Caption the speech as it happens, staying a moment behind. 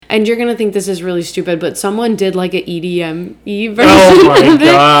And you're going to think this is really stupid, but someone did like an EDM-y version Oh of it.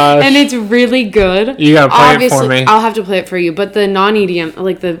 gosh. And it's really good. You gotta play it for me. I'll have to play it for you. But the non-EDM,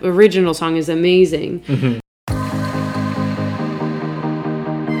 like the original song is amazing. Mm-hmm.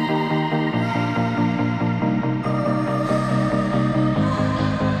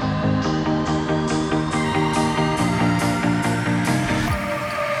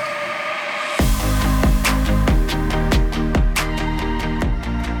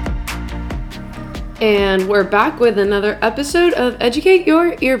 And we're back with another episode of Educate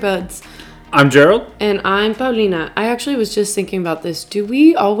Your Earbuds. I'm Gerald. And I'm Paulina. I actually was just thinking about this. Do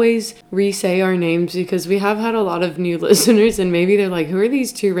we always re-say our names? Because we have had a lot of new listeners, and maybe they're like, who are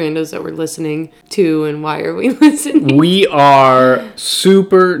these two randos that we're listening to, and why are we listening? We are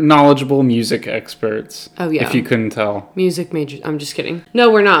super knowledgeable music experts. Oh, yeah. If you couldn't tell. Music majors. I'm just kidding.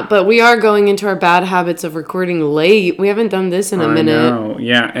 No, we're not. But we are going into our bad habits of recording late. We haven't done this in a minute. I know,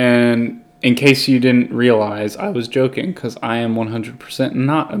 yeah. And in case you didn't realize, I was joking because I am 100%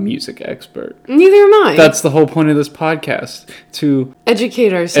 not a music expert. Neither am I. That's the whole point of this podcast, to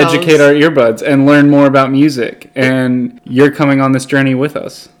educate ourselves. Educate our earbuds and learn more about music. And you're coming on this journey with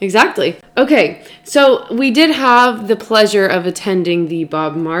us. Exactly. Okay, so we did have the pleasure of attending the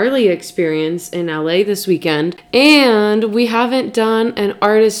Bob Marley experience in LA this weekend, and we haven't done an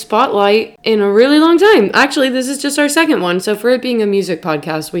artist spotlight in a really long time. Actually, this is just our second one, so for it being a music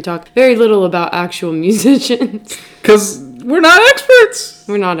podcast, we talk very little about actual musicians. Because we're not experts.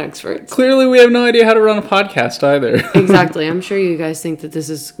 We're not experts. Clearly, we have no idea how to run a podcast either. Exactly. I'm sure you guys think that this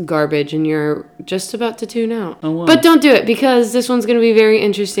is garbage and you're just about to tune out. Oh, wow. But don't do it, because this one's going to be very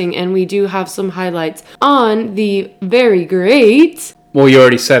interesting, and we do have some highlights on the very great... Well, you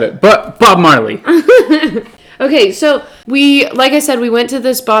already said it, but Bob Marley. Okay, so like I said, we went to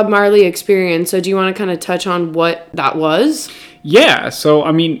this Bob Marley experience. So do you want to kind of touch on what that was? Yeah, so,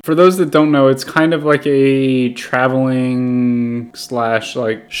 I mean, for those that don't know, it's kind of like a traveling /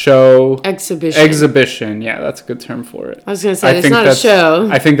 show. Exhibition, yeah, that's a good term for it. I was going to say, it's not a show.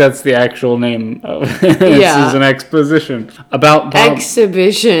 I think that's the actual name of it. This is an exposition. About Bob.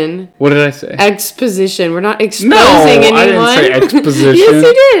 Exhibition. What did I say? Exposition. We're not exposing anyone. I didn't say exposition.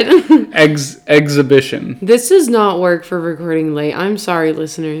 Yes, you did. Exhibition. This does not work for recording late. I'm sorry,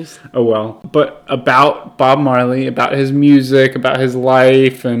 listeners. Oh, well. But about Bob Marley, about his music, about his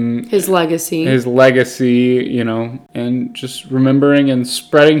life and his legacy, you know, and just remembering and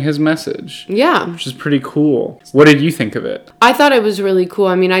spreading his message. Yeah. Which is pretty cool. What did you think of it? I thought it was really cool.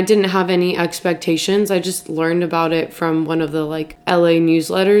 I mean, I didn't have any expectations. I just learned about it from one of the LA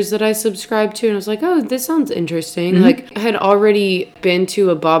newsletters that I subscribed to, and I was like, oh, this sounds interesting. Mm-hmm. I had already been to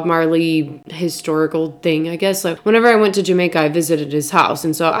a Bob Marley historical thing, I guess. Whenever I went to Jamaica, I visited his house,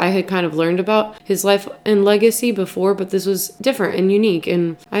 and so I had kind of learned about his life and legacy before, but this was different and unique,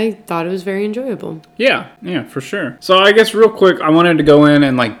 and I thought it was very enjoyable. Yeah, for sure. So I guess real quick, I wanted to go in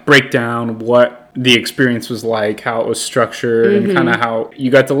and break down what the experience was like, how it was structured, and kind of how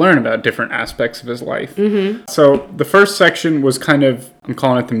you got to learn about different aspects of his life. Mm-hmm. So the first section was kind of, I'm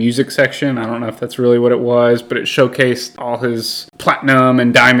calling it the music section. I don't know if that's really what it was, but it showcased all his platinum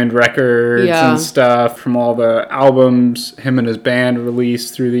and diamond records and stuff from all the albums him and his band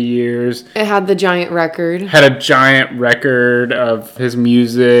released through the years. It had the giant record. Had a giant record of his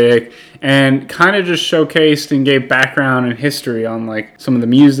music, and kind of just showcased and gave background and history on some of the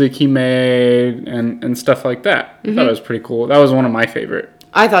music he made and stuff like that. I thought it was pretty cool. That was one of my favorite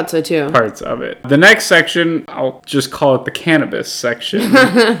I thought so too. Parts of it. The next section, I'll just call it the cannabis section.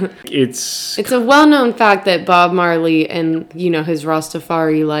 It's a well-known fact that Bob Marley and, his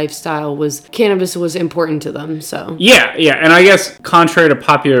Rastafari lifestyle cannabis was important to them, so. Yeah, and I guess contrary to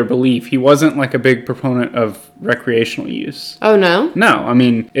popular belief, he wasn't a big proponent of recreational use. Oh, no? No, I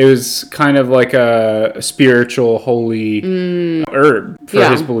mean, it was kind of like a spiritual, holy herb for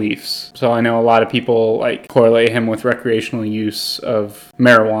his beliefs. So I know a lot of people correlate him with recreational use of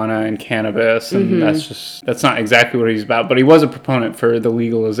marijuana and cannabis, and that's not exactly what he's about, but he was a proponent for the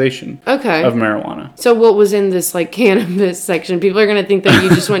legalization of marijuana. So what was in this cannabis section? People are going to think that you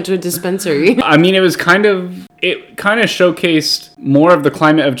just went to a dispensary. I mean, it kind of showcased more of the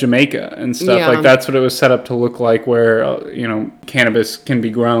climate of Jamaica and stuff. Yeah. That's what it was set up to look like, where cannabis can be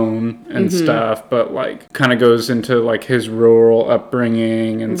grown and stuff, but kind of goes into his rural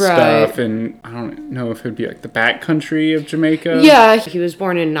upbringing and stuff, and I don't know if it'd be the backcountry of Jamaica. Yeah, he was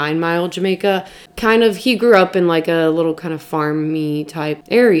born in 9 Mile, Jamaica. He grew up in a little kind of farmy type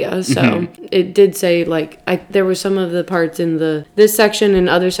area, so it did say there were some of the parts in this section and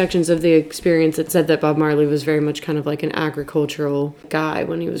other sections of the experience that said that Bob Marley was very very much kind of like an agricultural guy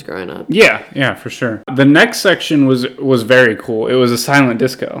when he was growing up. Yeah, for sure. The next section was very cool. It was a silent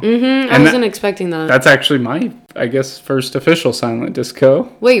disco. I wasn't expecting that. That's actually my, I guess, first official silent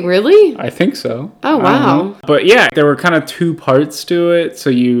disco. Wait, really? I think so. Oh, wow. But yeah, there were kind of two parts to it. So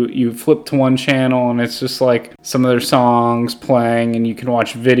you flip to one channel and it's just like some of their songs playing, and you can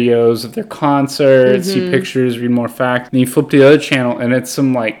watch videos of their concerts, see pictures, read more facts. And you flip to the other channel and it's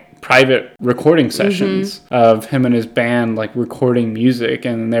some like private recording sessions of him and his band like recording music,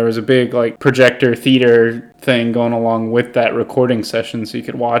 and there was a big like projector theater thing going along with that recording session so you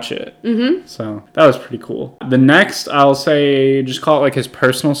could watch it. So that was pretty cool. The next, I'll say, just call it like his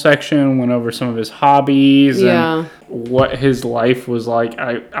personal section, went over some of his hobbies and what his life was like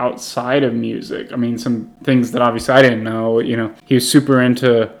outside of music. I mean, some things that obviously I didn't know. You know, he was super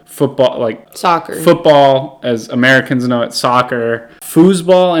into football, like soccer. Football, as Americans know it, soccer,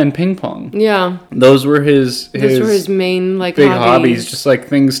 foosball, and ping pong. Yeah. Those were his main like big hobbies, just like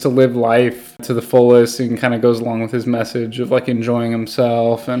things to live life to the fullest, and kind of goes along with his message of like enjoying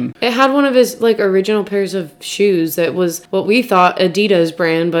himself. And it had one of his like original pairs of shoes that was what we thought Adidas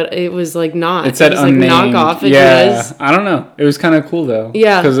brand, but it was like not. It said unnamed. Like knockoff Adidas. Yeah, I don't know. It was kind of cool though.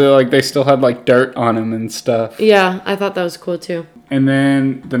 Yeah, because like they still had like dirt on them and stuff. Yeah, I thought that was cool too. And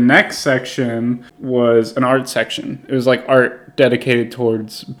then the next section was an art section. It was like art dedicated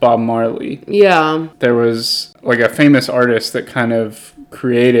towards Bob Marley. Yeah. There was like a famous artist that kind of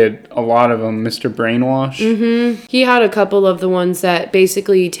created a lot of them, Mr. Brainwash. He had a couple of the ones that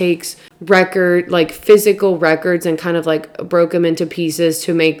basically takes physical records and kind of like broke them into pieces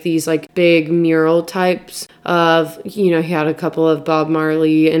to make these like big mural types of, he had a couple of Bob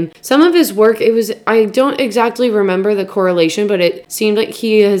Marley, and some of his work, I don't exactly remember the correlation, but it seemed like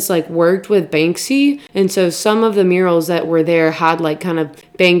he has like worked with Banksy, and so some of the murals that were there had like kind of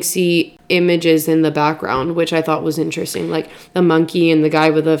Banksy images in the background, which I thought was interesting, like the monkey and the guy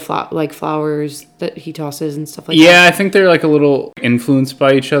with the flowers that he tosses and stuff like that. Yeah, I think they're like a little influenced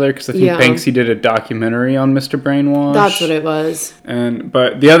by each other, because I think Banksy did a documentary on Mr. Brainwash. That's what it was.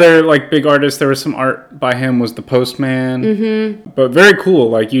 But the other like big artist, there was some art by him, was the Postman. But very cool.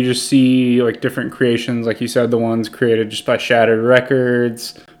 Like you just see like different creations, like you said, the ones created just by Shattered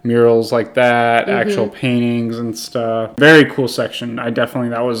Records, murals like that, actual paintings and stuff. Very cool section.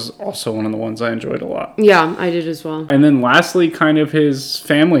 That was also one of the ones I enjoyed a lot. Yeah, I did as well. And then lastly, kind of his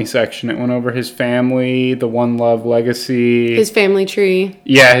family section. It went over his family, the One Love legacy. His family tree.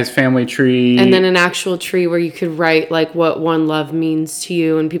 Yeah, his family tree. And then an actual tree where you could write like what One Love means to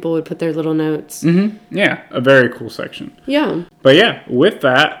you, and people would put their little notes. Yeah, a very cool section. Yeah. But yeah, with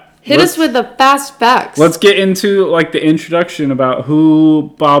that, Hit us with the fast facts. Let's get into like the introduction about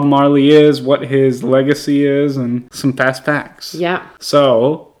who Bob Marley is, what his legacy is, and some fast facts. Yeah.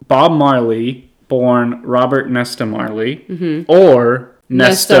 So, Bob Marley, born Robert Nesta Marley, or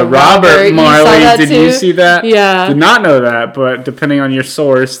Nesta Robert Marley. Did you see that? Yeah. Did not know that, but depending on your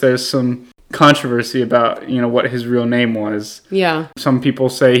source, there's some controversy about what his real name was. Yeah. Some people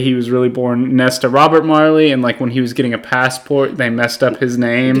say he was really born Nesta Robert Marley, and like when he was getting a passport, they messed up his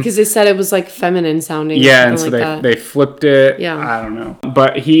name because they said it was like feminine sounding. Yeah, and so they flipped it. Yeah. I don't know,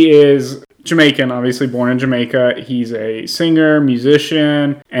 but he is Jamaican, obviously born in Jamaica. He's a singer,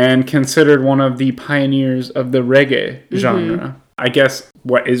 musician, and considered one of the pioneers of the reggae genre. I guess,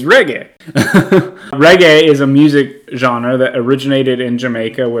 what is reggae? Reggae is a music genre that originated in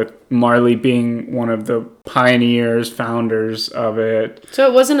Jamaica, with Marley being one of the pioneers, founders of it. So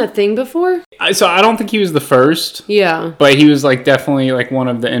it wasn't a thing before? So I don't think he was the first. Yeah. But he was like definitely like one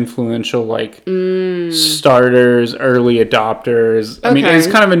of the influential like starters, early adopters. Okay. I mean, it's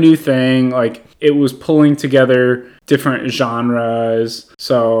kind of a new thing. Like it was pulling together different genres.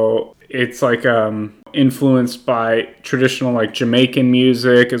 So it's like influenced by traditional like Jamaican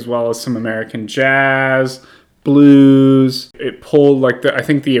music, as well as some American jazz, blues. It pulled like I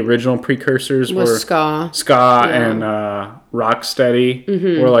think the original precursors were ska and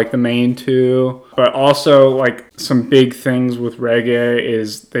rocksteady were like the main two. But also like some big things with reggae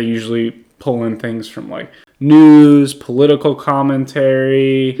is they usually pull in things from like news, political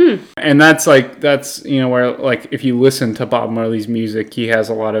commentary. And that's where like if you listen to Bob Marley's music, he has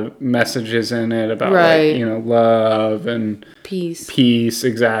a lot of messages in it about like, love and peace,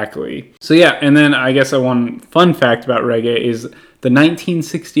 exactly. So yeah, and then I guess one fun fact about reggae is the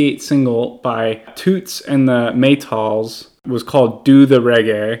 1968 single by Toots and the Maytals was called Do the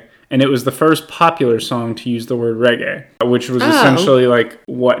Reggae, and it was the first popular song to use the word reggae, which was essentially like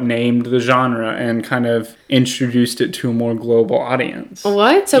what named the genre and kind of introduced it to a more global audience.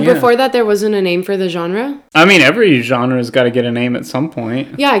 What? So before that, there wasn't a name for the genre? I mean, every genre's got to get a name at some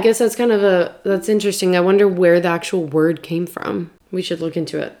point. Yeah, I guess that's that's interesting. I wonder where the actual word came from. We should look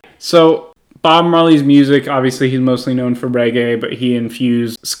into it. So Bob Marley's music, obviously he's mostly known for reggae, but he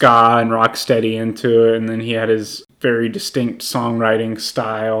infused ska and rocksteady into it, and then he had his very distinct songwriting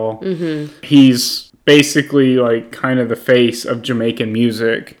style. Mm-hmm. He's basically like kind of the face of Jamaican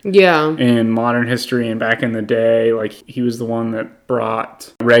music in modern history and back in the day. Like he was the one that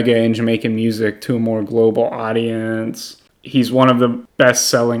brought reggae and Jamaican music to a more global audience. He's one of the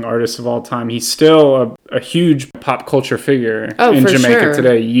best-selling artists of all time. He's still a huge pop culture figure in Jamaica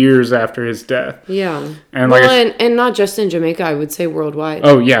today, years after his death. Yeah. And and not just in Jamaica, I would say worldwide.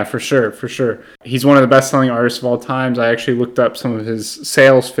 Oh, yeah, for sure. He's one of the best-selling artists of all times. I actually looked up some of his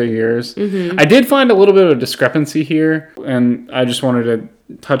sales figures. Mm-hmm. I did find a little bit of a discrepancy here, and I just wanted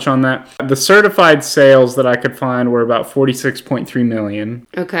to touch on that. The certified sales that I could find were about 46.3 million.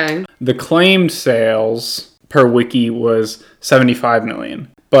 Okay. The claimed sales per wiki was 75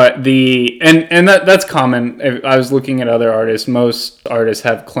 million. But that's common. I was looking at other artists. Most artists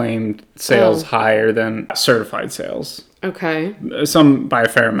have claimed sales higher than certified sales. Okay. Some by a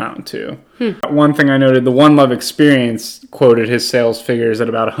fair amount too. One thing I noted, the One Love Experience quoted his sales figures at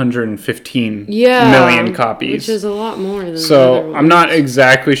about 115 million copies. Which is a lot more than So I'm not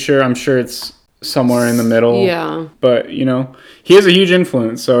exactly sure. I'm sure it's somewhere in the middle. Yeah. But, he has a huge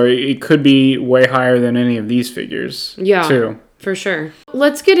influence, so it could be way higher than any of these figures. Yeah. Too. For sure.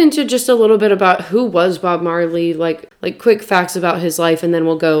 Let's get into just a little bit about who was Bob Marley, like quick facts about his life, and then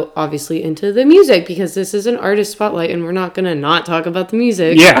we'll go obviously into the music because this is an artist spotlight and we're not going to not talk about the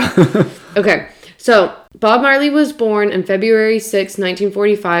music. Yeah. Okay. So, Bob Marley was born on February 6,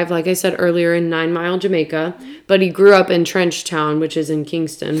 1945, like I said earlier, in 9 Mile, Jamaica. But he grew up in Trenchtown, which is in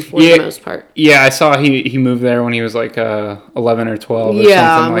Kingston, for the most part. Yeah, I saw he moved there when he was like 11 or 12 or something like that.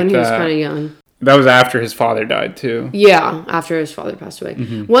 Yeah, when he was kind of young. That was after his father died, too. Yeah, after his father passed away.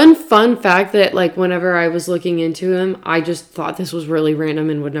 Mm-hmm. One fun fact that, whenever I was looking into him, I just thought this was really random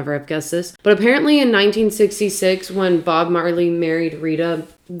and would never have guessed this. But apparently in 1966, when Bob Marley married Rita,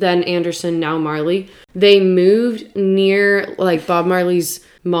 then Anderson, now Marley, they moved near, Bob Marley's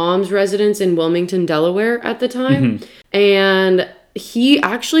mom's residence in Wilmington, Delaware at the time. Mm-hmm. And he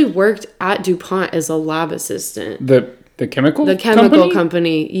actually worked at DuPont as a lab assistant. The chemical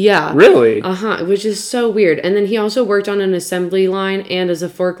company, yeah. Really? Which is so weird. And then he also worked on an assembly line and as a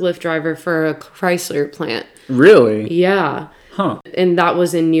forklift driver for a Chrysler plant. Really? Yeah. Huh. And that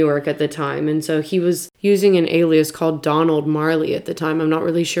was in New York at the time. And so he was using an alias called Donald Marley at the time. I'm not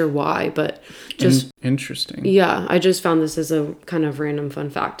really sure why, but just... Interesting. Yeah, I just found this as a kind of random fun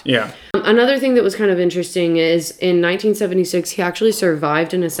fact. Yeah. Another thing that was kind of interesting is in 1976, he actually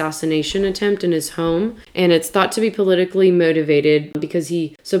survived an assassination attempt in his home. And it's thought to be politically motivated because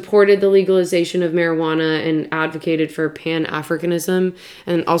he supported the legalization of marijuana and advocated for Pan-Africanism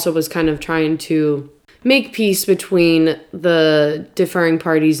and also was kind of trying to make peace between the differing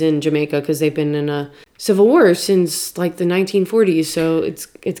parties in Jamaica because they've been in a civil war since the 1940s, so it's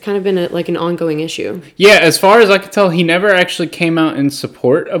kind of been an ongoing issue. Yeah, as far as I could tell, he never actually came out in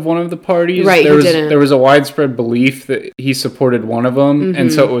support of one of the parties. Right, he didn't. There was a widespread belief that he supported one of them, mm-hmm.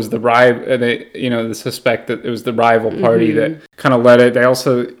 and so it was the rival. They suspect that it was the rival party mm-hmm. that kind of led it. They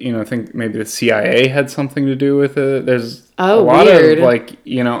also, think maybe the CIA had something to do with it. There's a lot weird. Of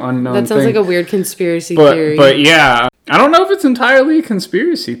unknown. That sounds like a weird conspiracy theory. But yeah. I don't know if it's entirely a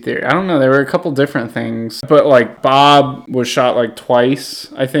conspiracy theory. I don't know. There were a couple different things. But, Bob was shot,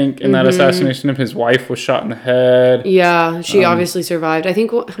 twice, I think, in that assassination. Of his wife was shot in the head. Yeah, she obviously survived. I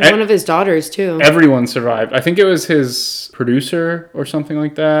think one of his daughters, too. Everyone survived. I think it was his producer or something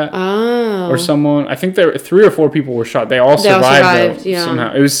like that. Oh. Or someone. I think there were 3 or 4 people were shot. They all survived, yeah.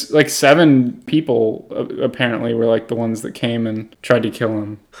 Somehow. It was, 7 people, apparently, were, the ones that came and tried to kill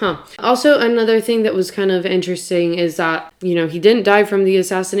him. Huh. Also, another thing that was kind of interesting is that, he didn't die from the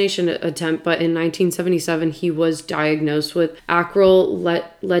assassination attempt, but in 1977, he was diagnosed with acral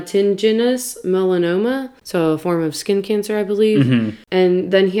lentiginous melanoma, so a form of skin cancer, I believe. Mm-hmm.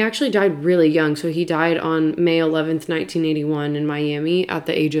 And then he actually died really young, so he died on May 11th, 1981 in Miami at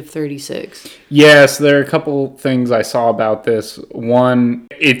the age of 36. Yes, there are a couple things I saw about this. One,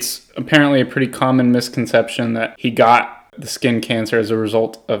 it's apparently a pretty common misconception that he got the skin cancer as a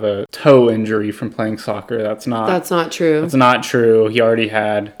result of a toe injury from playing soccer. That's not true. That's not true. He already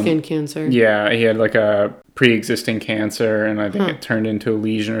had skin cancer. Yeah, he had a pre-existing cancer, and I think it turned into a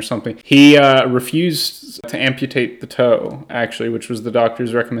lesion or something. He refused was to amputate the toe, actually, which was the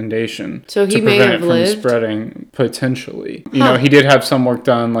doctor's recommendation. So he to may prevent have it from lived? spreading, potentially. You know, he did have some work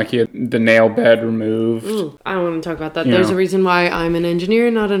done, like he had the nail bed removed. Ooh, I don't want to talk about that. You There's know. a reason why I'm an engineer,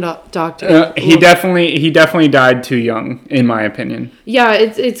 not a doctor. He definitely died too young, in my opinion. Yeah,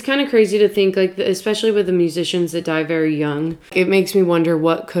 it's kind of crazy to think, like, especially with the musicians that die very young. It makes me wonder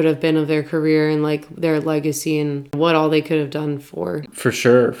what could have been of their career and, like, their legacy and what all they could have done for. For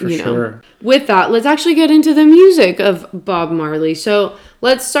sure, for sure. With that, let's actually get into the music of Bob Marley. So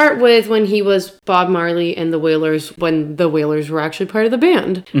let's start with when he was Bob Marley and the Wailers, when the Wailers were actually part of the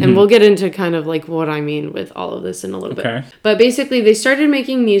band. Mm-hmm. And we'll get into kind of like what I mean with all of this in a little bit. But basically, they started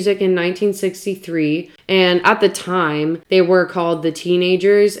making music in 1963. And at the time, they were called the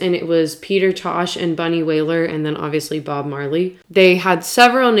Teenagers. And it was Peter Tosh and Bunny Wailer. And then obviously Bob Marley. They had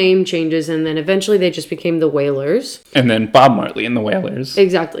several name changes. And then eventually they just became the Wailers. And then Bob Marley and the Wailers.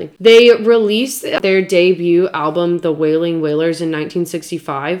 Exactly. They released their debut album, The Wailing Wailers, in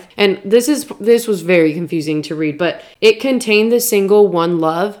 1965. And this was very confusing to read, but it contained the single One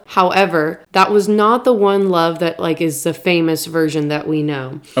Love. However, that was not the One Love that like is the famous version that we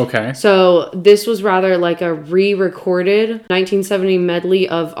know. Okay. So this was rather like a re-recorded 1970 medley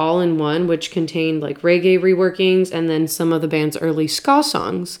of All in One, which contained like reggae reworkings and then some of the band's early ska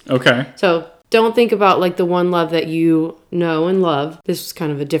songs. Okay. So don't think about like the One Love that you know and love. This was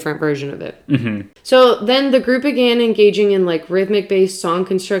kind of a different version of it. Mm-hmm. So then the group began engaging in like rhythmic based song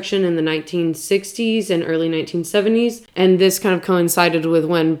construction in the 1960s and early 1970s. And this kind of coincided with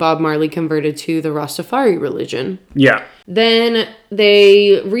when Bob Marley converted to the Rastafari religion. Yeah. Then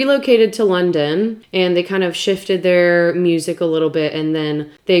they relocated to London and they kind of shifted their music a little bit. And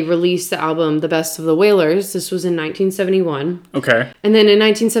then they released the album The Best of the Wailers. This was in 1971. Okay. And then in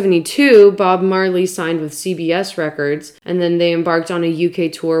 1972, Bob Marley signed with CBS Records. And then they embarked on a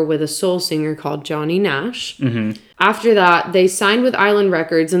UK tour with a soul singer called Johnny Nash. Mm-hmm. After that, they signed with Island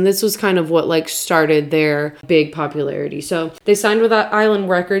Records, and this was kind of what like started their big popularity. So they signed with Island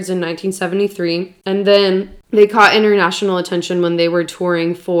Records in 1973, and then they caught international attention when they were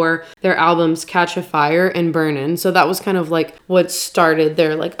touring for their albums Catch a Fire and Burnin'. So that was kind of like what started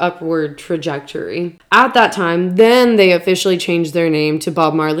their like upward trajectory. At that time, then they officially changed their name to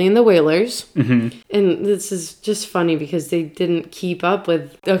Bob Marley and the Wailers. Mm-hmm. And this is just funny because they didn't keep up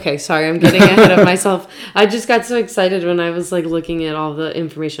with... Okay, sorry, I'm getting ahead of myself. I just got so excited when I was like looking at all the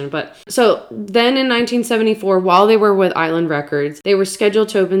information. But so then in 1974, while they were with Island Records, they were scheduled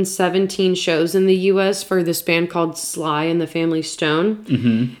to open 17 shows in the US for this band called Sly and the Family Stone.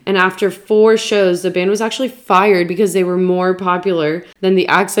 Mm-hmm. And after 4 shows, the band was actually fired because they were more popular than the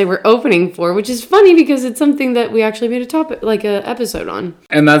acts they were opening for, which is funny because it's something that we actually made a topic, like a episode on.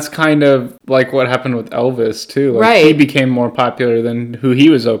 And that's kind of like what happened with Elvis too. Like right. He became more popular than who he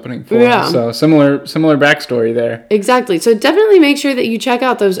was opening for. Yeah. So similar backstory there. Exactly. So definitely make sure that you check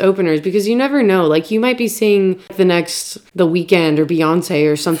out those openers because you never know. Like you might be seeing The Weeknd or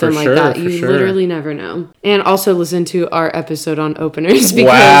Beyonce or something like that. You literally never know. And also listen to our episode on openers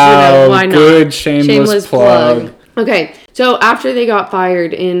because why not? Good shameless plug. Okay, so after they got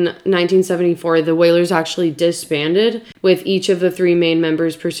fired in 1974, the Wailers actually disbanded with each of the 3 main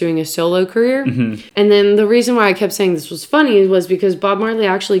members pursuing a solo career. Mm-hmm. And then the reason why I kept saying this was funny was because Bob Marley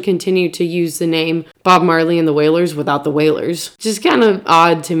actually continued to use the name Bob Marley and the Wailers without the Wailers. Just kind of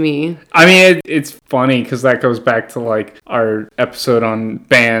odd to me. I mean, it's funny because that goes back to like our episode on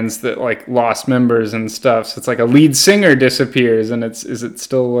bands that like lost members and stuff. So it's like a lead singer disappears and is it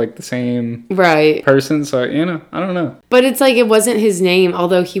still like the same person? So, I don't know. But it's like it wasn't his name,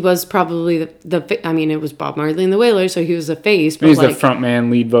 although he was probably it was Bob Marley and the Wailers, so he was a face. But he's like, the front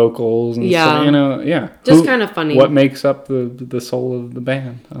man, lead vocals and stuff, Just kind of funny. What makes up the soul of the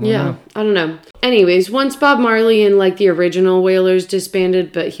band? I don't know. Anyways, once Bob Marley and like the original Wailers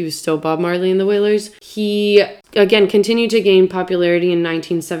disbanded, but he was still Bob Marley and the Wailers, he again continued to gain popularity in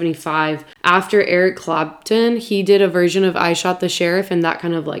 1975. After Eric Clapton, he did a version of I Shot the Sheriff, and that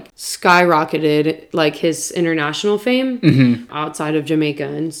kind of like skyrocketed like his international fame outside of Jamaica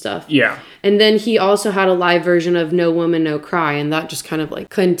and stuff. Yeah. And then he also had a live version of No Woman, No Cry, and that just kind of like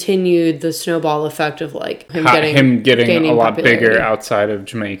continued the snowball effect of like him getting a lot bigger outside of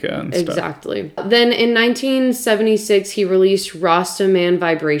Jamaica and stuff. Exactly. Then in 1976, he released Rasta Man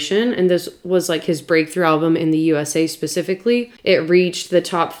Vibration, and this was like his breakthrough album in the USA specifically. It reached the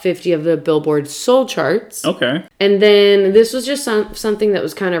top 50 of the Billboard Soul charts. Okay. And then this was just something that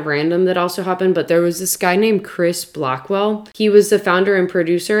was kind of random that also happened, but there was this guy named Chris Blackwell. He was the founder and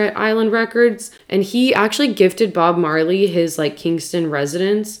producer at Island Records, and he actually gifted Bob Marley his like Kingston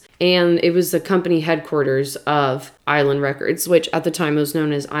residence. And it was the company headquarters of Island Records, which at the time was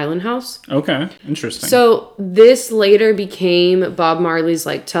known as Island House. Okay, interesting. So this later became Bob Marley's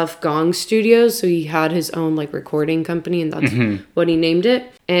like Tough Gong Studios. So he had his own like recording company, and that's what he named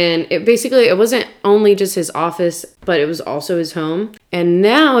it. And it wasn't only just his office, but it was also his home. And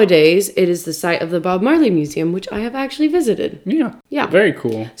nowadays, it is the site of the Bob Marley Museum, which I have actually visited. Yeah. Very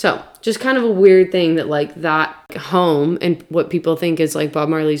cool. So just kind of a weird thing that like that home and what people think is like Bob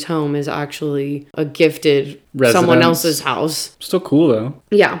Marley's home is actually a gifted someone else's house. Still cool though.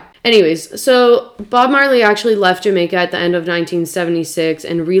 Yeah. Anyways, so Bob Marley actually left Jamaica at the end of 1976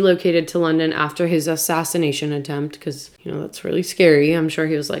 and relocated to London after his assassination attempt because, that's really scary. I'm sure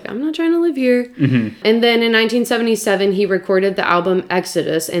he was like, I'm not trying to live here. Mm-hmm. And then in 1977, he recorded the album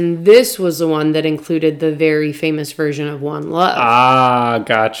Exodus, and this was the one that included the very famous version of One Love. Ah,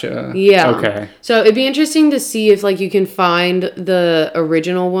 gotcha. Yeah. Okay. So it'd be interesting to see if like you can find the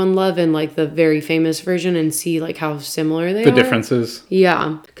original One Love and like the very famous version and see like how similar they are. The differences.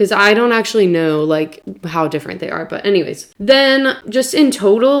 Yeah. Because I don't actually know like how different they are. But anyways, then just in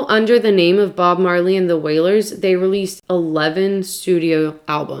total, under the name of Bob Marley and the Wailers, they released 11 studio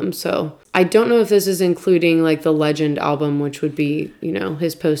albums. So I don't know if this is including like the Legend album, which would be,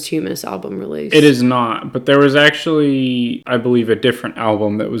 his posthumous album release. It is not, but there was actually, I believe, a different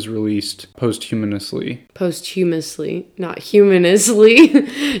album that was released posthumously. Posthumously, not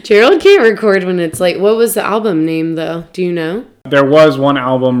humanously. Gerald can't record when it's like, what was the album name though? Do you know? There was one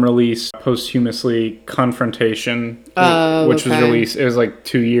album released posthumously, Confrontation, which was released. It was like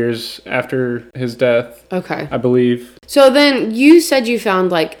 2 years after his death. Okay. I believe. So then you said you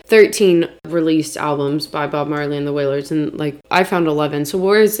found like 13 released albums by Bob Marley and the Wailers, and like I found 11. So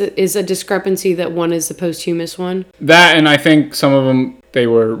where is a discrepancy that one is the posthumous one? That, and I think some of them, they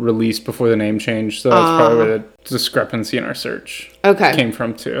were released before the name change. So that's probably where the discrepancy in our search came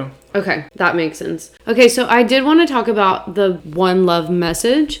from too. Okay, that makes sense. Okay, so I did want to talk about the One Love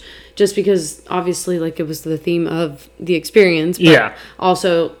message, just because obviously like it was the theme of the experience, but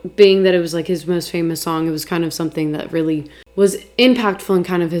also being that it was like his most famous song, it was kind of something that really was impactful and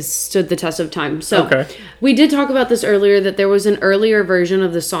kind of has stood the test of time. So we did talk about this earlier, that there was an earlier version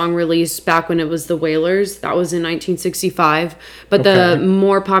of the song released back when it was the Wailers. That was in 1965. But the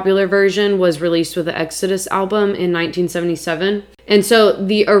more popular version was released with the Exodus album in 1977. And so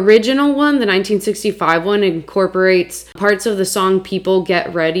the original one, the 1965 one, incorporates parts of the song People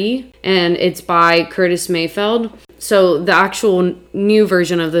Get Ready, and it's by Curtis Mayfield. So the actual new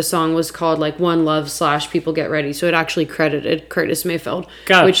version of the song was called like One Love / People Get Ready. So it actually credited Curtis Mayfield,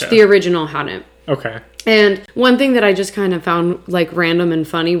 which the original hadn't. Okay. And one thing that I just kind of found like random and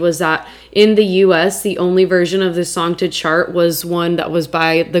funny was that in the US, the only version of this song to chart was one that was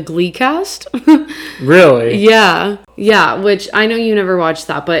by the Glee cast. Really? Yeah. Yeah, which I know you never watched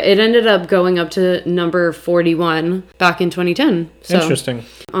that, but it ended up going up to number 41 back in 2010. So, interesting.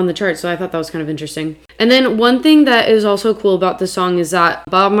 On the chart, so I thought that was kind of interesting. And then one thing that is also cool about the song is that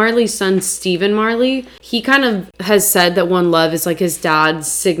Bob Marley's son, Stephen Marley, he kind of has said that One Love is like his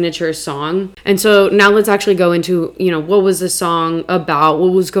dad's signature song. And so now let's actually go into, what was the song about?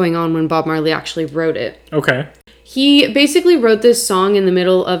 What was going on when Bob Marley actually wrote it? Okay. He basically wrote this song in the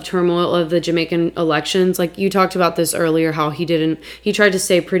middle of turmoil of the Jamaican elections. Like you talked about this earlier, how he tried to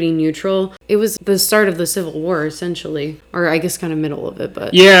stay pretty neutral. It was the start of the Civil War, essentially. Or I guess kind of middle of it,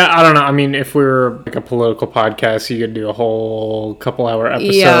 but... Yeah, I don't know. I mean, if we were like a political podcast, you could do a whole couple-hour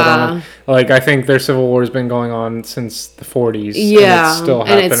episode on it. Like, I think their Civil War has been going on since the 40s. Yeah,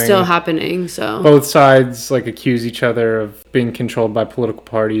 and it's still happening. So both sides, like, accuse each other of being controlled by political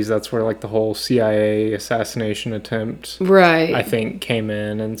parties. That's where, like, the whole CIA assassination attempt, I think, came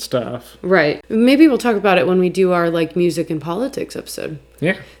in and stuff. Right. Maybe we'll talk about it when we do our like music and politics episode.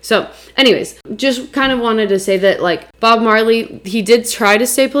 Yeah. So anyways, just kind of wanted to say that like Bob Marley, he did try to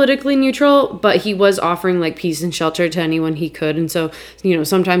stay politically neutral, but he was offering like peace and shelter to anyone he could. And so,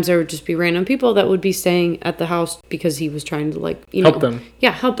 sometimes there would just be random people that would be staying at the house because he was trying to like, help them.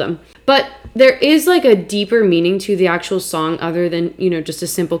 Yeah, help them. But there is like a deeper meaning to the actual song other than, just a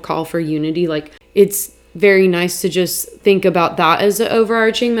simple call for unity. Like it's very nice to just think about that as an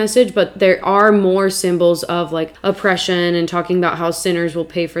overarching message, but there are more symbols of like oppression and talking about how sinners will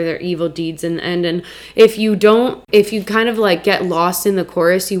pay for their evil deeds in the end. And if you kind of like get lost in the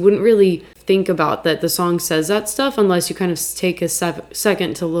chorus, you wouldn't really think about that the song says that stuff unless you kind of take a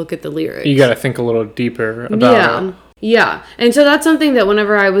second to look at the lyrics. You got to think a little deeper about it. Yeah. And so that's something that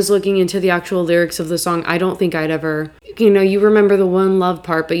whenever I was looking into the actual lyrics of the song, I don't think I'd ever, you remember the one love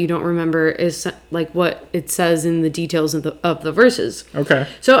part, but you don't remember is like what it says in the details of the verses. Okay.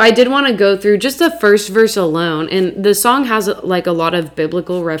 So I did want to go through just the first verse alone. And the song has like a lot of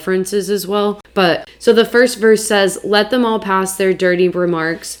biblical references as well. But so the first verse says, "Let them all pass their dirty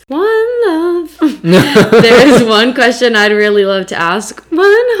remarks. One love." There is one question I'd really love to ask.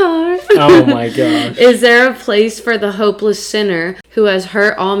 One heart. Oh my gosh. Is there a place for the hopeless sinner who has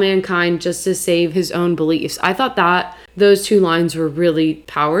hurt all mankind just to save his own beliefs? I thought that those two lines were really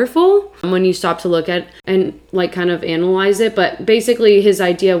powerful when you stop to look at and like kind of analyze it. But basically his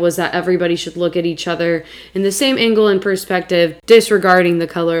idea was that everybody should look at each other in the same angle and perspective, disregarding the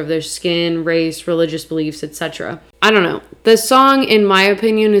color of their skin, race, religious beliefs, etc. I don't know. The song, in my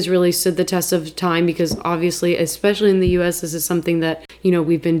opinion, has really stood the test of time because obviously, especially in the U.S., this is something that,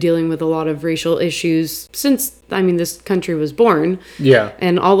 we've been dealing with a lot of racial issues since, this country was born. Yeah.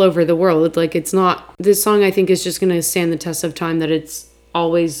 And all over the world. Like, this song, I think, is just going to stand the test of time, that it's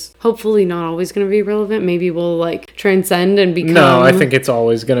always, hopefully not always going to be relevant. Maybe we'll, transcend and become... No, I think it's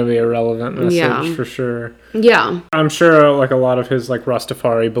always going to be a relevant message for sure. Yeah. I'm sure a lot of his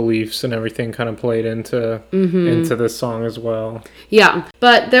Rastafari beliefs and everything kind of played into this song as well. Yeah.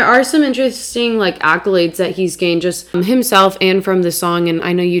 But there are some interesting accolades that he's gained just himself and from the song, and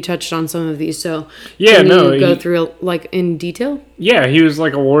I know you touched on some of these, so can you go through in detail? Yeah, he was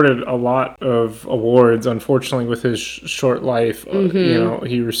awarded a lot of awards. Unfortunately, with his short life,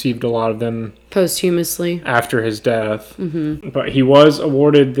 he received a lot of them posthumously after his death. But he was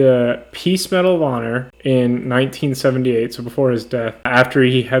awarded the Peace Medal of Honor in 1978, so before his death, after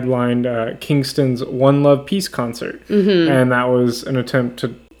he headlined Kingston's One Love Peace concert. And that was an attempt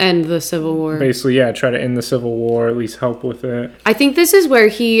to end the Civil War. Basically, try to end the Civil War, at least help with it. I think this is where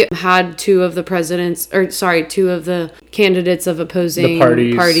he had two of the candidates of opposing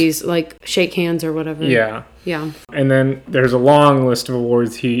parties shake hands or whatever. Yeah. Yeah. And then there's a long list of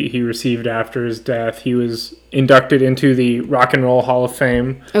awards he received after his death. He was inducted into the Rock and Roll Hall of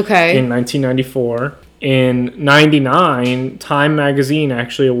Fame in 1994. In 99, Time magazine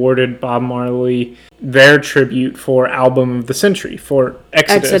actually awarded Bob Marley their tribute for Album of the Century for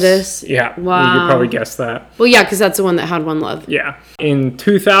Exodus. Yeah. Wow. You could probably guess that. Well, yeah, because that's the one that had One Love. Yeah. In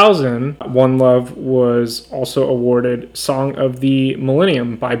 2000, One Love was also awarded Song of the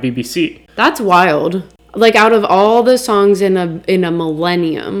Millennium by BBC. That's wild. Out of all the songs in a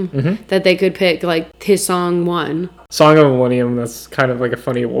millennium that they could pick, his song won. Song of a Millennium, that's kind of a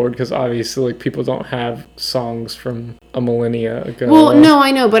funny award because obviously people don't have songs from a millennia ago. Well, no,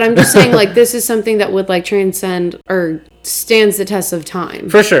 I know, but I'm just saying this is something that would transcend or stands the test of time.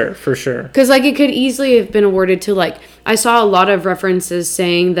 For sure. Because it could easily have been awarded to I saw a lot of references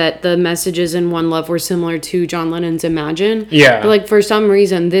saying that the messages in One Love were similar to John Lennon's Imagine. Yeah. But for some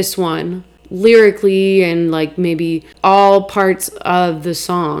reason, this one, lyrically and maybe all parts of the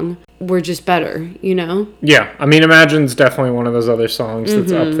song were just better, Yeah, Imagine's definitely one of those other songs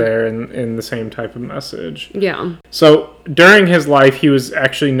that's up there in the same type of message. Yeah. So during his life, he was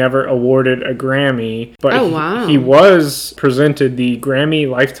actually never awarded a Grammy, but he was presented the Grammy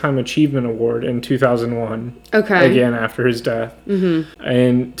Lifetime Achievement Award in 2001. Okay. Again, after his death.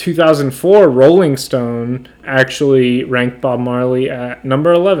 In 2004, Rolling Stone actually ranked Bob Marley at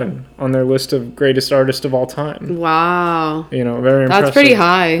number 11 on their list of greatest artists of all time. Wow. Very impressive. That's pretty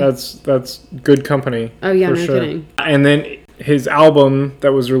high. That's good company. Oh, yeah, no kidding. And then his album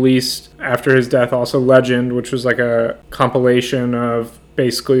that was released after his death, also Legend, which was a compilation of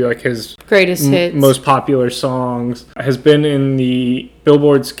basically his greatest hits, most popular songs, has been in the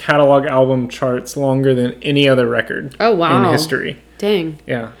Billboard's catalog album charts longer than any other record in history. Dang.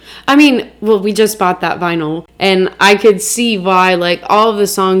 Yeah. We just bought that vinyl, and I could see why, all of the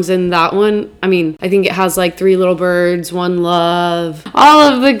songs in that one, I think it has, Three Little Birds, One Love, all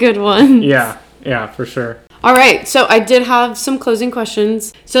of the good ones. Yeah, for sure. All right, so I did have some closing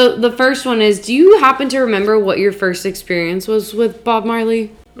questions. So the first one is, do you happen to remember what your first experience was with Bob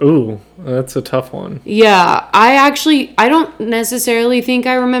Marley? Ooh, that's a tough one. Yeah, I don't necessarily think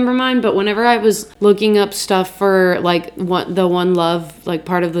I remember mine, but whenever I was looking up stuff for the One Love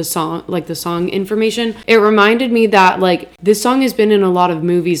part of the song, the song information, it reminded me that this song has been in a lot of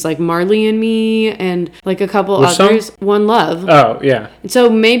movies like Marley and Me and a couple Which others. Song? One Love. Oh, yeah. So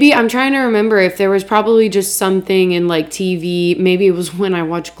maybe I'm trying to remember if there was probably just something in TV. Maybe it was when I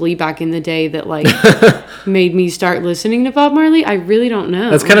watched Glee back in the day that made me start listening to Bob Marley. I really don't know.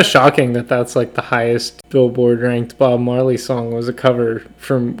 That's kind of shocking shocking that that's like the highest Billboard ranked Bob Marley song was a cover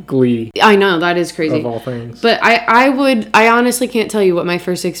from Glee. I know, that is crazy. Of all things. But I honestly can't tell you what my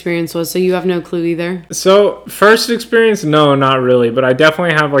first experience was, so you have no clue either? So, first experience, no, not really, but I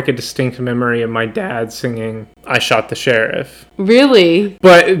definitely have like a distinct memory of my dad singing I Shot the Sheriff. Really?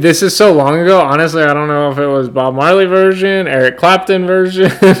 But this is so long ago, honestly, I don't know if it was Bob Marley version, Eric Clapton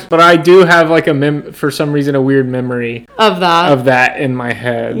version, but I do have like for some reason, a weird memory of that in my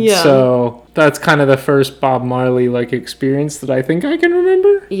head. Yeah. So that's kind of the first Bob Marley like experience that I think I can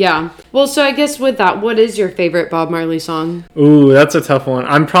remember. Yeah. Well, so I guess with that, what is your favorite Bob Marley song? Ooh, that's a tough one.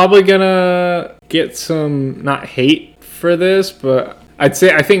 I'm probably gonna get some, not hate for this, but I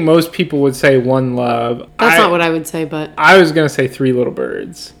think most people would say One Love. That's not what I would say, but I was going to say Three Little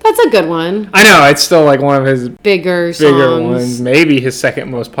Birds. That's a good one. I know, it's still like one of his bigger ones. Maybe his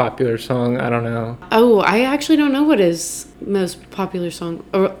second most popular song. I don't know. Oh, I actually don't know what his most popular song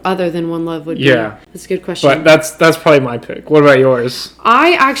other than One Love would be. Yeah. That's a good question. But that's probably my pick. What about yours?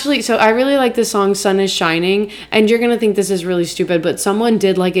 I really like the song Sun is Shining, and you're going to think this is really stupid, but someone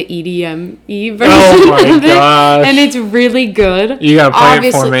did like an EDM-y version of it, and it's really good. You got to play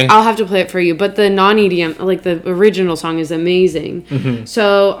it for me. I'll have to play it for you, but the non-EDM, like the original song is amazing. Mm-hmm.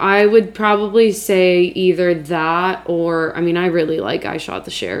 So I would probably say either that or, I really like I Shot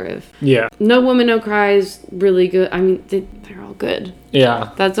the Sheriff. Yeah. No Woman, No Cries, really good. They're all good.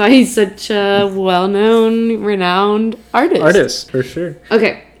 Yeah. That's why he's such a well-known, renowned artist. Artist, for sure.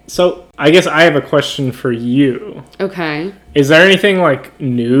 Okay. So, I guess I have a question for you. Okay. Is there anything, like,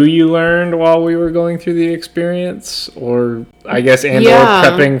 new you learned while we were going through the experience? Or, I guess, or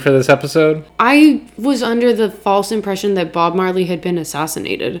prepping for this episode? I was under the false impression that Bob Marley had been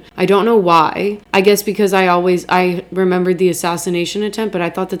assassinated. I don't know why. I guess because I remembered the assassination attempt, but I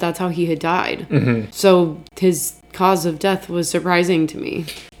thought that that's how he had died. Mm-hmm. So, his cause of death was surprising to me.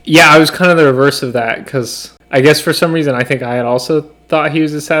 Yeah, I was kind of the reverse of that, because I guess for some reason I think I had also thought he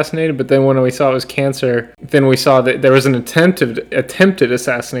was assassinated, but then when we saw it was cancer, then we saw that there was an attempted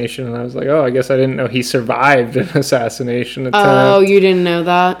assassination, and I was like, oh, I guess I didn't know he survived an assassination attempt. Oh, you didn't know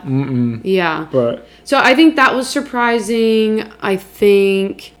that? Mm-mm. Yeah. But so I think that was surprising.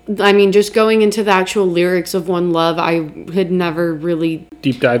 Just going into the actual lyrics of One Love, I had never really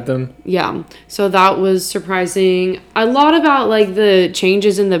deep dived them. Yeah. So that was surprising. A lot about like the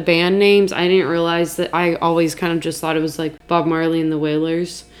changes in the band names. I didn't realize that. I always kind of just thought it was like Bob Marley and the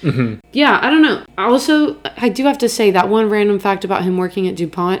Wailers. Mm-hmm. Yeah, I don't know. Also, I do have to say that one random fact about him working at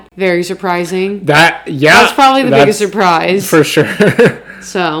DuPont, very surprising. That's probably the biggest surprise. For sure.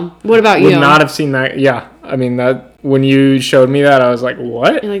 So, what about you? Would not have seen that. Yeah. When you showed me that, I was like,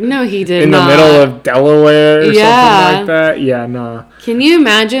 what? You're like, no, he did not. In the middle of Delaware or something like that? Yeah, nah. Can you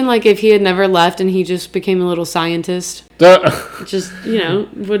imagine, like, if he had never left and he just became a little scientist? Just,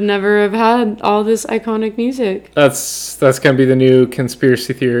 would never have had all this iconic music. That's going to be the new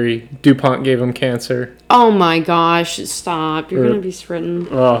conspiracy theory. DuPont gave him cancer. Oh my gosh, stop. You're going to be spreading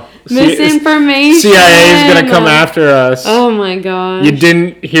CIA misinformation. is going to come after us. Oh my gosh. You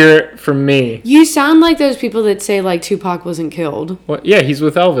didn't hear it from me. You sound like those people that say, like, Tupac wasn't killed. What? Yeah, he's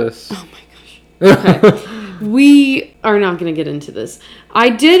with Elvis. Oh my gosh. Okay. We are not going to get into this. I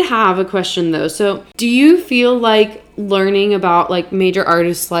did have a question, though. So, do you feel like learning about, like, major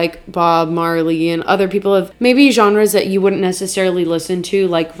artists like Bob Marley and other people of maybe genres that you wouldn't necessarily listen to,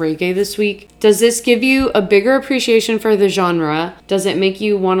 like reggae this week, does this give you a bigger appreciation for the genre? Does it make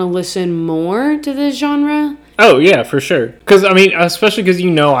you want to listen more to this genre? Oh, yeah, for sure. Because, especially because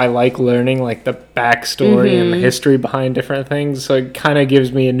I like learning, like, the backstory and the history behind different things. So it kind of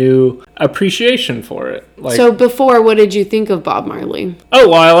gives me a new appreciation for it. Like, so before, what did you think of Bob Marley? Oh,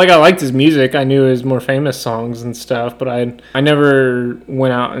 well, I liked his music. I knew his more famous songs and stuff, but I never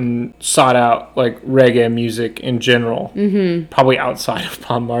went out and sought out, like, reggae music in general. Mm-hmm. Probably outside of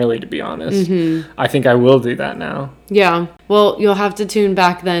Bob Marley, to be honest. Mm-hmm. I think I will do that now. Yeah. Well, you'll have to tune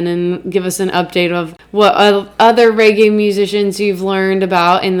back then and give us an update of what other reggae musicians you've learned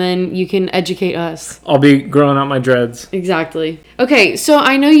about, and then you can educate us. I'll be growing out my dreads. Exactly. Okay, so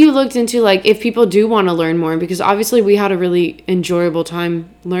I know you looked into, like, if people do want to learn more, because obviously we had a really enjoyable time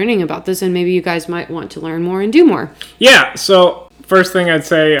learning about this, and maybe you guys might want to learn more and do more. Yeah, so first thing I'd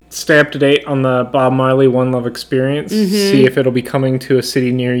say, stay up to date on the Bob Marley One Love experience. Mm-hmm. See if it'll be coming to a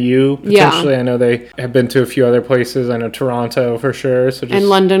city near you. Potentially, yeah. I know they have been to a few other places. I know Toronto for sure. And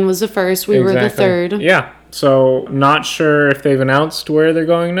London was the first. We were the third. Yeah. So, not sure if they've announced where they're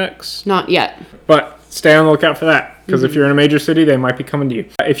going next. Not yet. But stay on the lookout for that. because if you're in a major city, they might be coming to you.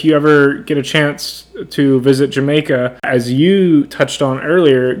 If you ever get a chance to visit Jamaica, as you touched on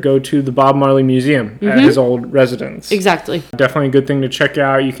earlier, go to the Bob Marley Museum at his old residence. Exactly. Definitely a good thing to check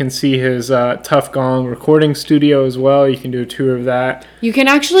out. You can see his Tough Gong recording studio as well. You can do a tour of that. You can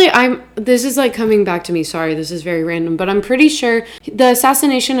actually, this is like coming back to me, sorry, this is very random, but I'm pretty sure the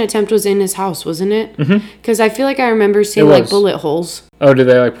assassination attempt was in his house, wasn't it? Because I feel like I remember seeing like bullet holes. Oh, did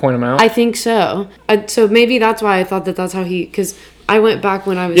they like point them out? I think so. So maybe that's why I thought that's how because I went back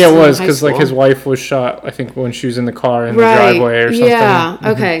when I was it was because like his wife was shot, I think, when she was in the car in the driveway or something. Yeah,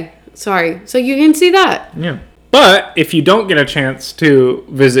 okay. Sorry. So you can see that. Yeah. But if you don't get a chance to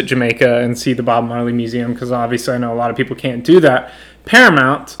visit Jamaica and see the Bob Marley Museum, because obviously I know a lot of people can't do that,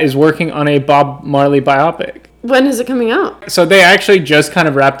 Paramount is working on a Bob Marley biopic. When is it coming out? So they actually just kind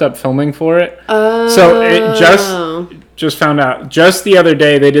of wrapped up filming for it. Oh. So it just found out. Just the other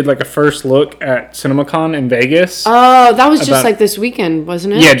day, they did like a first look at CinemaCon in Vegas. Oh, that was just like this weekend,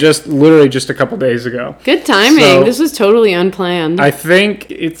 wasn't it? Yeah, literally just a couple days ago. Good timing. So, this was totally unplanned. I think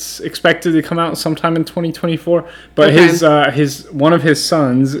it's expected to come out sometime in 2024. But his one of his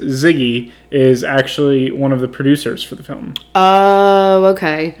sons, Ziggy, is actually one of the producers for the film. Oh,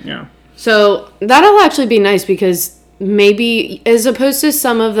 okay. Yeah. So that'll actually be nice because maybe as opposed to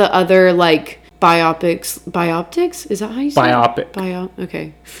some of the other like bioptics, is that how you say Biopic.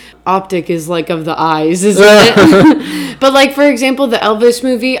 Okay. Optic is like of the eyes, isn't it? But like for example, the Elvis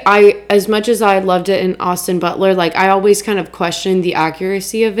movie, as much as I loved it in Austin Butler, like I always kind of questioned the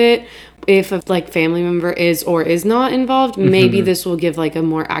accuracy of it. If a like family member is or is not involved, maybe this will give like a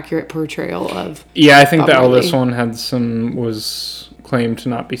more accurate portrayal of. Yeah, I think the Elvis one was claimed to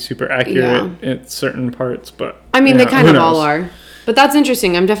not be super accurate at certain parts, but I mean they kind of all are. But that's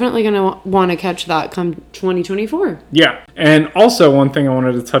interesting. I'm definitely going to want to catch that come 2024. Yeah. And also one thing I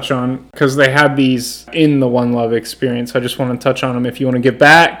wanted to touch on, because they had these in the One Love experience, I just want to touch on them if you want to give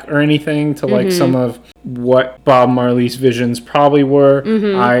back or anything to like some of what Bob Marley's visions probably were.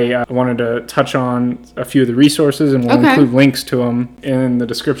 I wanted to touch on a few of the resources, and we'll include links to them in the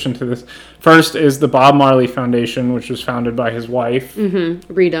description to this. First is the Bob Marley Foundation, which was founded by his wife.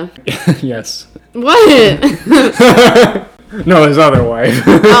 Rita. Yes. What? No, his other wife.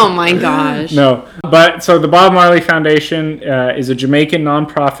 Oh my gosh. No. But so the Bob Marley Foundation is a Jamaican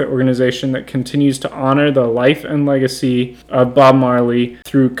nonprofit organization that continues to honor the life and legacy of Bob Marley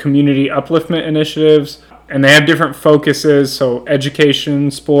through community upliftment initiatives. And they have different focuses, so education,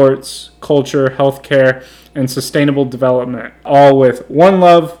 sports, culture, healthcare, and sustainable development, all with one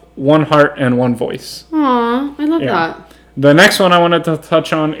love, one heart, and one voice. Aw, I love that. The next one I wanted to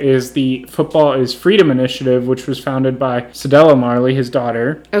touch on is the Football is Freedom initiative, which was founded by Cedella Marley, his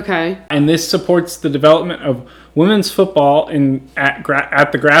daughter. Okay. And this supports the development of women's football at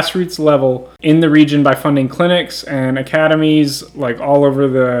the grassroots level in the region by funding clinics and academies like all over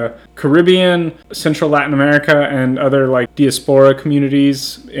the Caribbean, Central Latin America, and other like diaspora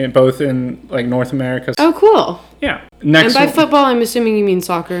communities, both in like North America. Oh, cool. Yeah. Next and by football, I'm assuming you mean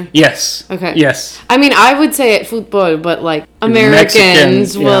soccer. Yes. Okay. Yes. I mean, I would say it football, but like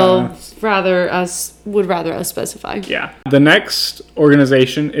Americans would rather us specify. Yeah. The next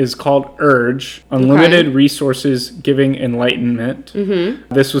organization is called URGE, Unlimited Resources Giving Enlightenment.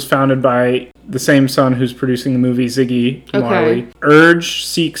 This was founded by the same son who's producing the movie Ziggy Marley. URGE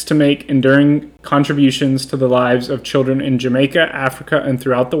seeks to make enduring contributions to the lives of children in Jamaica, Africa, and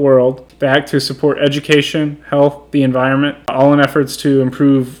throughout the world. They act to support education, health, the environment, all in efforts to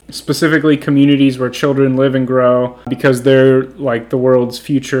improve specifically communities where children live and grow because they're like the world's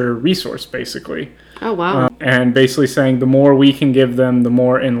future resource, basically. Oh, wow. And basically saying the more we can give them, the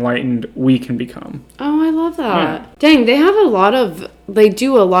more enlightened we can become. Oh, I love that. Yeah. Dang, they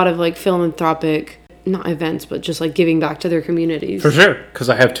do a lot of like philanthropic, not events, but just like giving back to their communities. For sure, because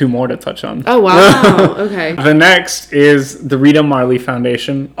I have two more to touch on. Oh, wow. Okay. The next is the Rita Marley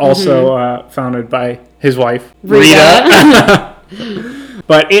Foundation, also founded by his wife, Rita.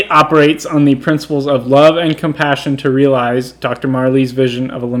 But it operates on the principles of love and compassion to realize Dr. Marley's vision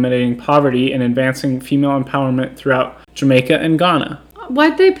of eliminating poverty and advancing female empowerment throughout Jamaica and Ghana.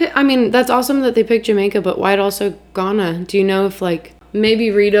 Why'd they pick? I mean, that's awesome that they picked Jamaica, but why'd also Ghana? Do you know if like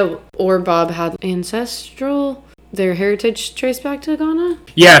maybe Rita or Bob had their heritage traced back to Ghana?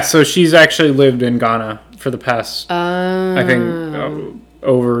 Yeah, so she's actually lived in Ghana for the past, I think,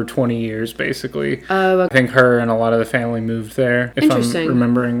 over 20 years, basically. Okay. I think her and a lot of the family moved there, if I'm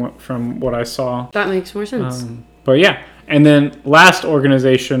remembering from what I saw. That makes more sense. But yeah. And then last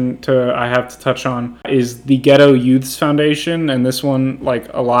organization I have to touch on is the Ghetto Youths Foundation. And this one,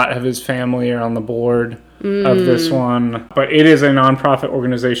 like a lot of his family are on the board. of this one. But it is a nonprofit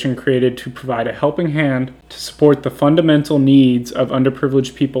organization created to provide a helping hand to support the fundamental needs of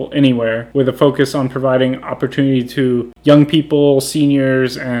underprivileged people anywhere, with a focus on providing opportunity to young people,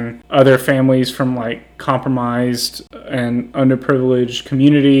 seniors, and other families from like compromised and underprivileged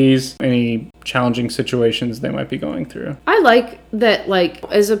communities, any challenging situations they might be going through. I like that, like,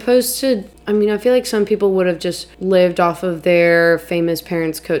 as opposed to, I mean, I feel like some people would have just lived off of their famous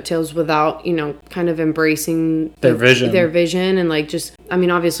parents' coattails without, you know, kind of embracing their vision and like just, I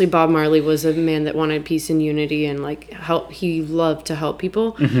mean, obviously Bob Marley was a man that wanted peace and unity and like he loved to help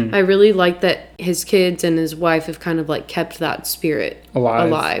people. I really like that his kids and his wife have kind of like kept that spirit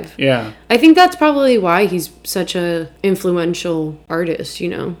alive. Yeah. I think that's probably why he's such a influential artist, you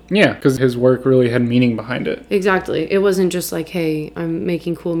know? Yeah, because his work really had meaning behind it. Exactly. It wasn't just like, hey, I'm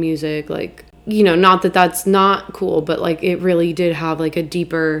making cool music, like, you know, not that that's not cool, but like it really did have like a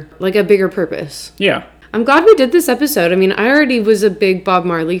deeper, like a bigger purpose. Yeah. I'm glad we did this episode. I mean, I already was a big Bob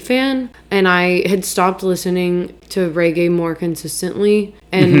Marley fan, and I had stopped listening to reggae more consistently,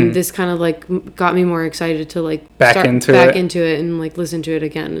 and this kind of like got me more excited to like back into it and like listen to it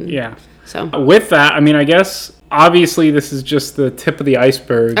again. And yeah. So with that, I mean, I guess obviously this is just the tip of the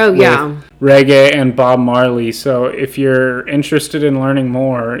iceberg. Oh, yeah. Reggae and Bob Marley. So if you're interested in learning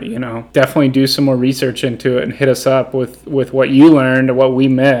more, you know, definitely do some more research into it and hit us up with what you learned or what we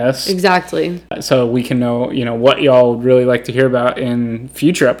missed. Exactly. So we can know, you know, what y'all would really like to hear about in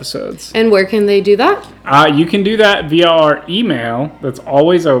future episodes. And where can they do that? You can do that via our email that's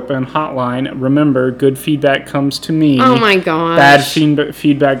always open, hotline. Remember, good feedback comes to me. Oh my gosh. Bad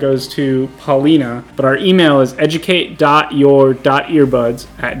feedback goes to Paulina. But our email is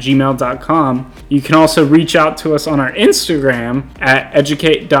educate.your.earbuds@gmail.com. You can also reach out to us on our Instagram at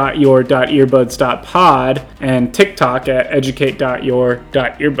educate.your.earbuds.pod and TikTok at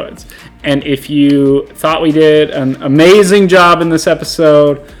educate.your.earbuds. And if you thought we did an amazing job in this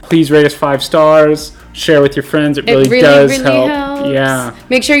episode, please rate us 5 stars. Share with your friends. It really does help. Helps. Yeah.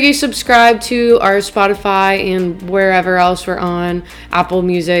 Make sure you subscribe to our Spotify and wherever else we're on. Apple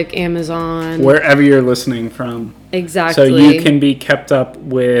Music, Amazon. Wherever you're listening from. Exactly. So you can be kept up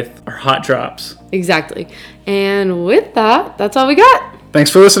with our hot drops. Exactly. And with that, that's all we got.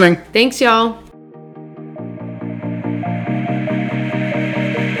 Thanks for listening. Thanks, y'all.